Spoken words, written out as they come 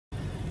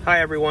Hi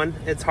everyone,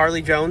 it's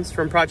Harley Jones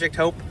from Project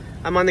Hope.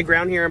 I'm on the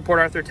ground here in Port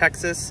Arthur,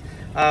 Texas,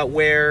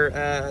 where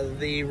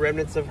the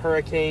remnants of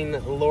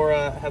Hurricane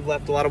Laura have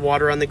left a lot of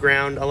water on the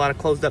ground, a lot of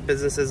closed up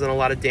businesses, and a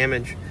lot of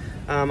damage.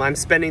 I'm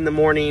spending the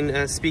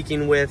morning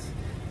speaking with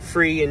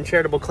free and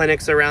charitable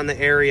clinics around the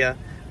area.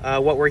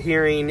 What we're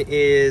hearing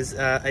is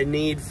a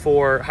need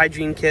for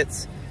hygiene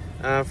kits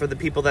for the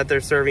people that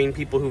they're serving,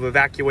 people who've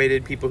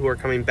evacuated, people who are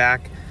coming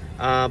back,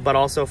 but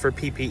also for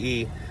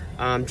PPE.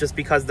 Just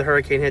because the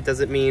hurricane hit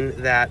doesn't mean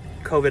that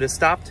COVID has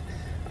stopped.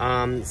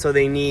 So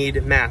they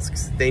need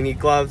masks, they need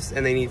gloves,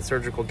 and they need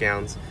surgical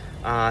gowns.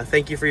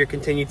 Thank you for your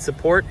continued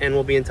support, and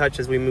we'll be in touch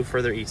as we move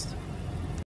further east.